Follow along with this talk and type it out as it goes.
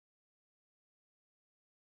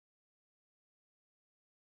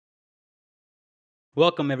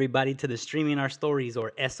Welcome, everybody, to the Streaming Our Stories,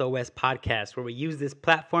 or SOS podcast, where we use this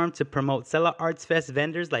platform to promote Cella Arts Fest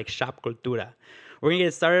vendors like Shop Cultura. We're going to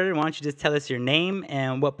get started. Why don't you just tell us your name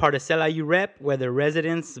and what part of Cella you rep, whether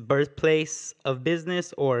residence, birthplace of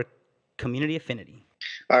business, or community affinity?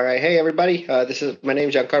 All right, hey everybody. This is my name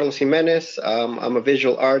is Giancarlo Jimenez. I'm a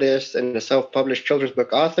visual artist and a self-published children's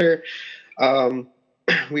book author. Um,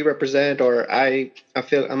 we represent,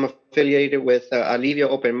 I'm affiliated with Alivio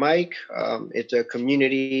Open Mic. It's a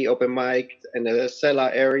community open mic in the Sela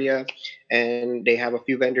area, and they have a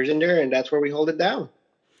few vendors in there, and that's where we hold it down.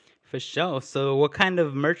 For sure. So, what kind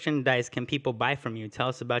of merchandise can people buy from you? Tell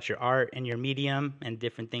us about your art and your medium and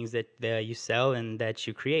different things that you sell and that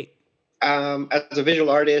you create. As a visual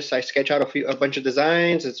artist, I sketch out a bunch of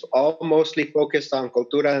designs. It's all mostly focused on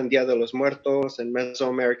Cultura and Dia de los Muertos and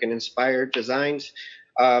Mesoamerican inspired designs.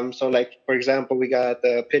 Like for example, we got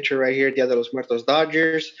the picture right here, Dia de los Muertos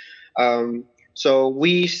Dodgers. So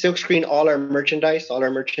we silk screen all our merchandise. All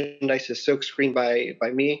our merchandise is silk screened by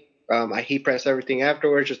me. I heat press everything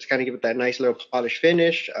afterwards just to kind of give it that nice little polished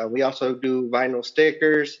finish. We also do vinyl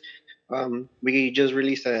stickers. We just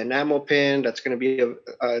released an enamel pin that's going to be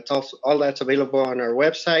it's also all that's available on our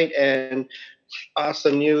website. And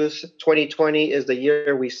awesome news: 2020 is the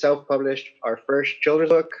year we self-published our first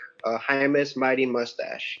children's book, Jaime's Mighty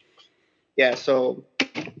Mustache. Yeah, so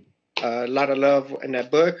a lot of love in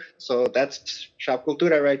that book. So that's Shop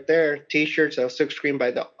Cultura right there. T-shirts, silk screen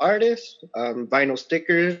by the artist, vinyl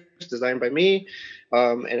stickers designed by me,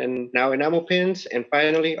 and then now enamel pins, and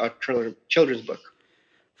finally our children's book.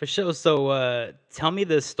 For sure. So, tell me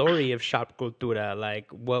the story of Shop Cultura. Like,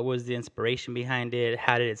 what was the inspiration behind it?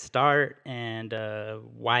 How did it start? And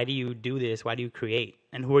why do you do this? Why do you create?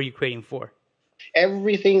 And who are you creating for?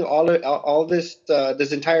 Everything, all this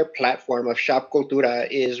this entire platform of Shop Cultura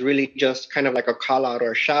is really just kind of like a call out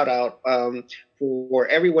or a shout out for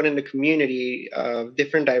everyone in the community of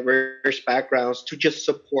different diverse backgrounds to just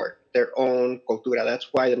support their own cultura. That's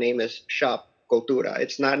why the name is Shop Cultura.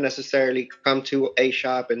 It's not necessarily come to a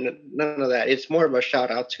shop and none of that. It's more of a shout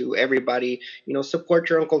out to everybody. Support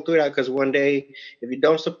your own cultura, because one day if you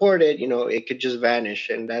don't support it, it could just vanish,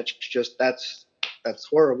 and that's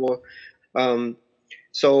horrible. um,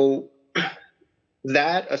 so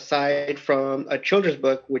that, aside from a children's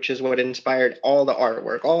book, which is what inspired all the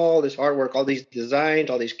artwork, all this artwork, all these designs,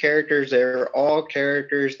 all these characters, they're all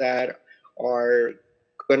characters that are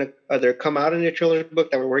going to either come out in the children's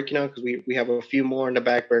book that we're working on, because we have a few more in the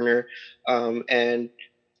back burner. And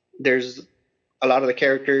there's a lot of the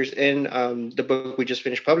characters in the book we just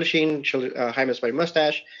finished publishing, Jaime's Mighty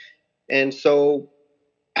Mustache. And so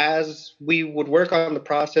as we would work on the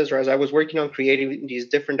process, or as I was working on creating these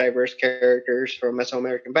different diverse characters from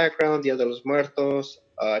Mesoamerican background, Dia de los Muertos,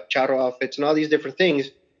 charro outfits, and all these different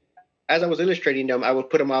things, as I was illustrating them, I would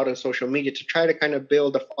put them out on social media to try to kind of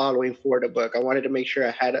build a following for the book. I wanted to make sure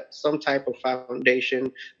I had some type of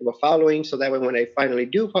foundation of a following, so that way when I finally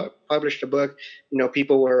do publish the book,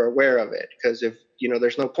 people were aware of it. Because if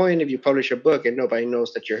there's no point if you publish a book and nobody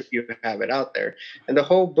knows that you have it out there. And the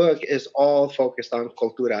whole book is all focused on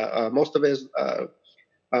cultura. Most of it is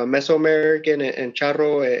Mesoamerican and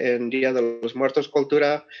charro and Dia de los Muertos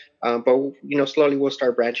cultura. But slowly we'll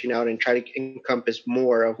start branching out and try to encompass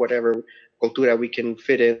more of whatever cultura we can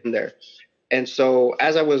fit in there. And so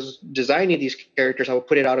as I was designing these characters, I would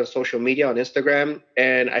put it out on social media, on Instagram,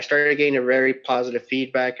 and I started getting a very positive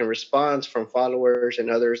feedback and response from followers and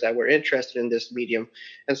others that were interested in this medium.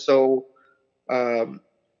 And so um,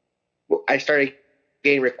 I started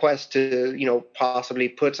getting requests to possibly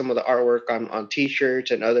put some of the artwork on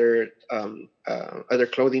T-shirts and other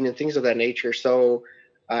clothing and things of that nature. So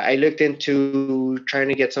I looked into trying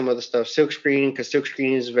to get some of the stuff silk screen, because silk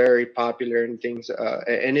screen is very popular and things,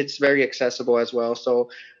 and it's very accessible as well. So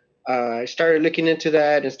I started looking into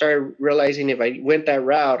that and started realizing if I went that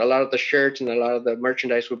route, a lot of the shirts and a lot of the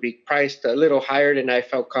merchandise would be priced a little higher than I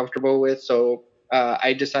felt comfortable with. So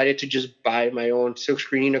I decided to just buy my own silk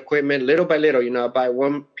screening equipment little by little. I buy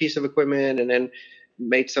one piece of equipment and then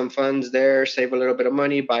make some funds there, save a little bit of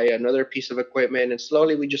money, buy another piece of equipment. And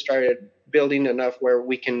slowly we just started building enough where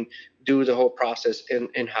we can do the whole process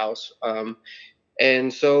in house.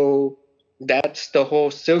 And so that's the whole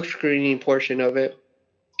silk screening portion of it.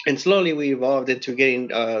 And slowly we evolved into getting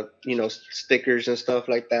stickers and stuff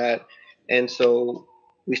like that. And so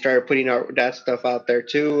we started putting that stuff out there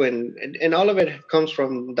too, and all of it comes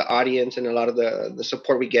from the audience and a lot of the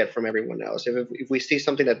support we get from everyone else. If we see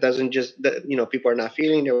something that doesn't just that people are not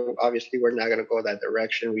feeling, then obviously we're not going to go that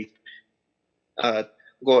direction. We uh,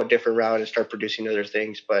 go a different route and start producing other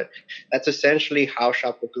things. But that's essentially how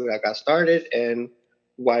Shop Cultura got started. And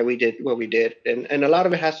why we did what we did. And a lot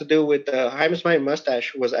of it has to do with Jaime's Mighty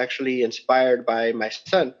Mustache was actually inspired by my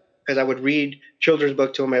son, because I would read children's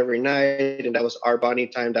book to him every night, and that was our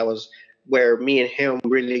bonding time. That was where me and him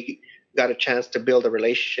really got a chance to build a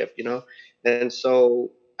relationship, you know. And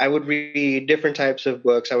so I would read different types of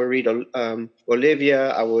books. I would read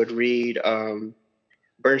Olivia. I would read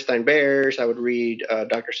Bernstein Bears. I would read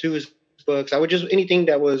Dr. Seuss books. I would just anything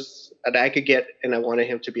that I could get and I wanted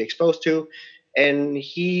him to be exposed to. And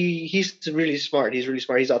he's really smart. He's really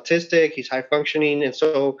smart. He's autistic. He's high functioning, and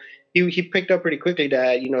so he picked up pretty quickly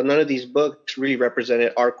that none of these books really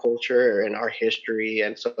represented our culture and our history.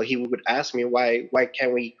 And so he would ask me why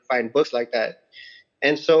can't we find books like that?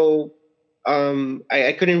 And so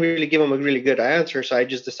I couldn't really give him a really good answer. So I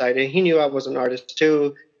just decided he knew I was an artist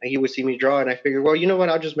too. And he would see me draw, and I figured, well, you know what?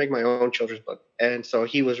 I'll just make my own children's book. And so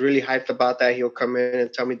he was really hyped about that. He'll come in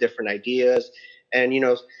and tell me different ideas. And,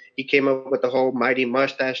 he came up with the whole Mighty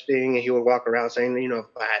Mustache thing, and he would walk around saying, if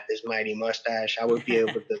I had this Mighty Mustache, I would be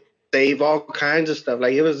able to save all kinds of stuff.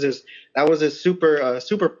 Like that was his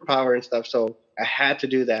superpower and stuff. So I had to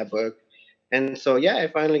do that book. And so, yeah, I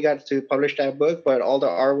finally got to publish that book, but all the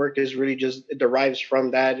artwork is really just it derives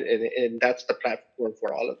from that, and that's the platform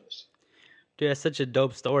for all of us. Dude, that's such a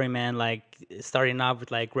dope story, man. Like starting off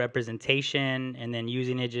with like representation and then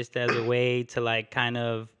using it just as a way to like kind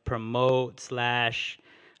of promote slash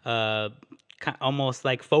uh almost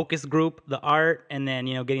like focus group the art, and then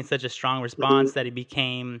getting such a strong response Mm-hmm. that it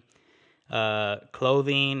became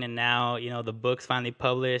clothing, and now the book's finally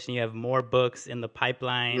published and you have more books in the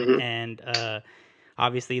pipeline, Mm-hmm. and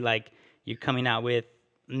obviously like you're coming out with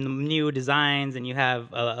new designs, and you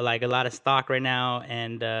have like a lot of stock right now,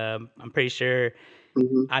 and I'm pretty sure.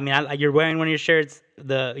 Mm-hmm. I mean, you're wearing one of your shirts.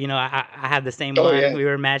 I have the same Oh one. yeah. We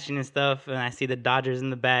were matching and stuff, and I see the Dodgers in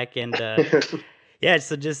the back, and yeah,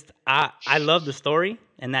 so just I love the story,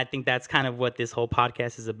 and I think that's kind of what this whole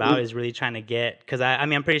podcast is about, is really trying to get, because I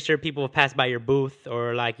mean I'm pretty sure people have passed by your booth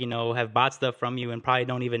or like have bought stuff from you and probably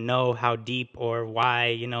don't even know how deep or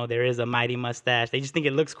why there is a Mighty Mustache. They just think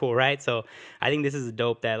it looks cool, right? So I think this is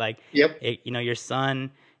dope that like Yep. your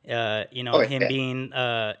son, Oh him yeah. being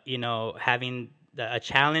having a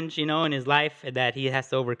challenge in his life that he has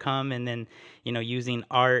to overcome, and then using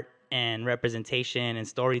art and representation and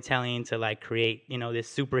storytelling to like create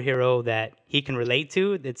this superhero that he can relate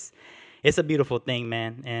to. It's a beautiful thing,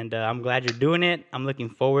 man, and I'm glad you're doing it. I'm looking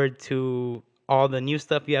forward to all the new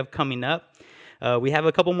stuff you have coming up. We have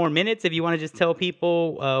a couple more minutes if you want to just tell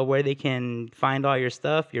people where they can find all your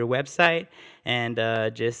stuff, your website, and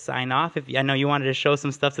just sign off. If I know you wanted to show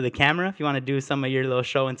some stuff to the camera, if you want to do some of your little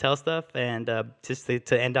show and tell stuff, and just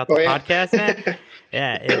to end out the Oh yeah. podcast, man.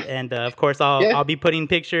 Yeah, and of course Yeah. I'll be putting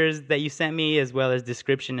pictures that you sent me as well as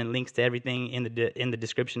description and links to everything in the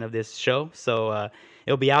description of this show. So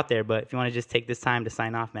it'll be out there. But if you want to just take this time to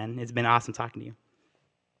sign off, man, it's been awesome talking to you.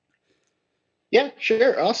 Yeah,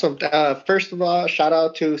 sure. Awesome. First of all, shout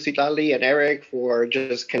out to Citlali and Eric for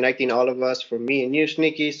just connecting all of us, for me and you,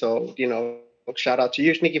 Sneaky. So, shout out to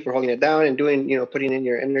you, Sneaky, for holding it down and doing, putting in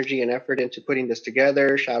your energy and effort into putting this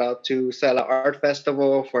together. Shout out to Sela Art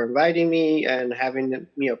Festival for inviting me and having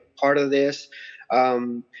me a part of this.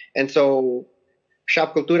 And so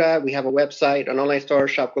Shop Cultura, we have a website, an online store,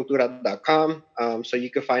 shopcultura.com. So you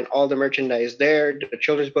can find all the merchandise there, the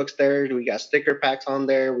children's books there. We got sticker packs on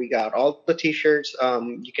there. We got all the t-shirts.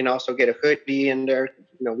 You can also get a hoodie in there.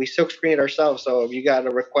 We silk screen it ourselves. So if you got a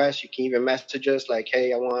request, you can even message us like,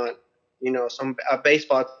 hey, I want, a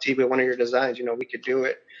baseball tee with one of your designs. We could do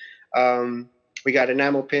it. We got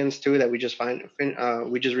enamel pins too that we just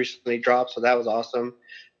recently dropped. So that was awesome.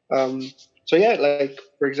 Um, so yeah, like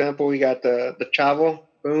for example, we got the Chavo,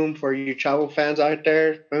 boom, for you Chavo fans out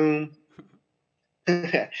there, boom.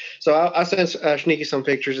 So I'll send Sneaky some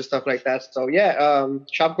pictures and stuff like that. So yeah,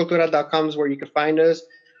 shopcultura.com is where you can find us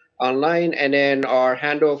online, and then our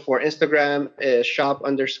handle for Instagram is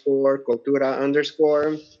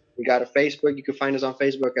shop_cultura_. We got a Facebook. You can find us on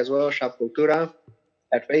Facebook as well, Shop Cultura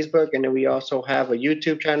at Facebook, and then we also have a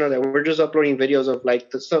YouTube channel that we're just uploading videos of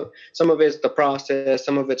like some of it's the process,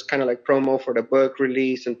 some of it's kind of like promo for the book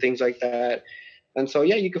release and things like that. And so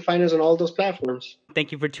yeah, you can find us on all those platforms.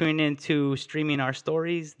 Thank you for tuning in to Streaming Our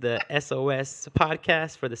Stories, the SOS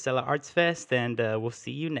podcast for the Sella Arts Fest, and we'll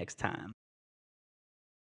see you next time.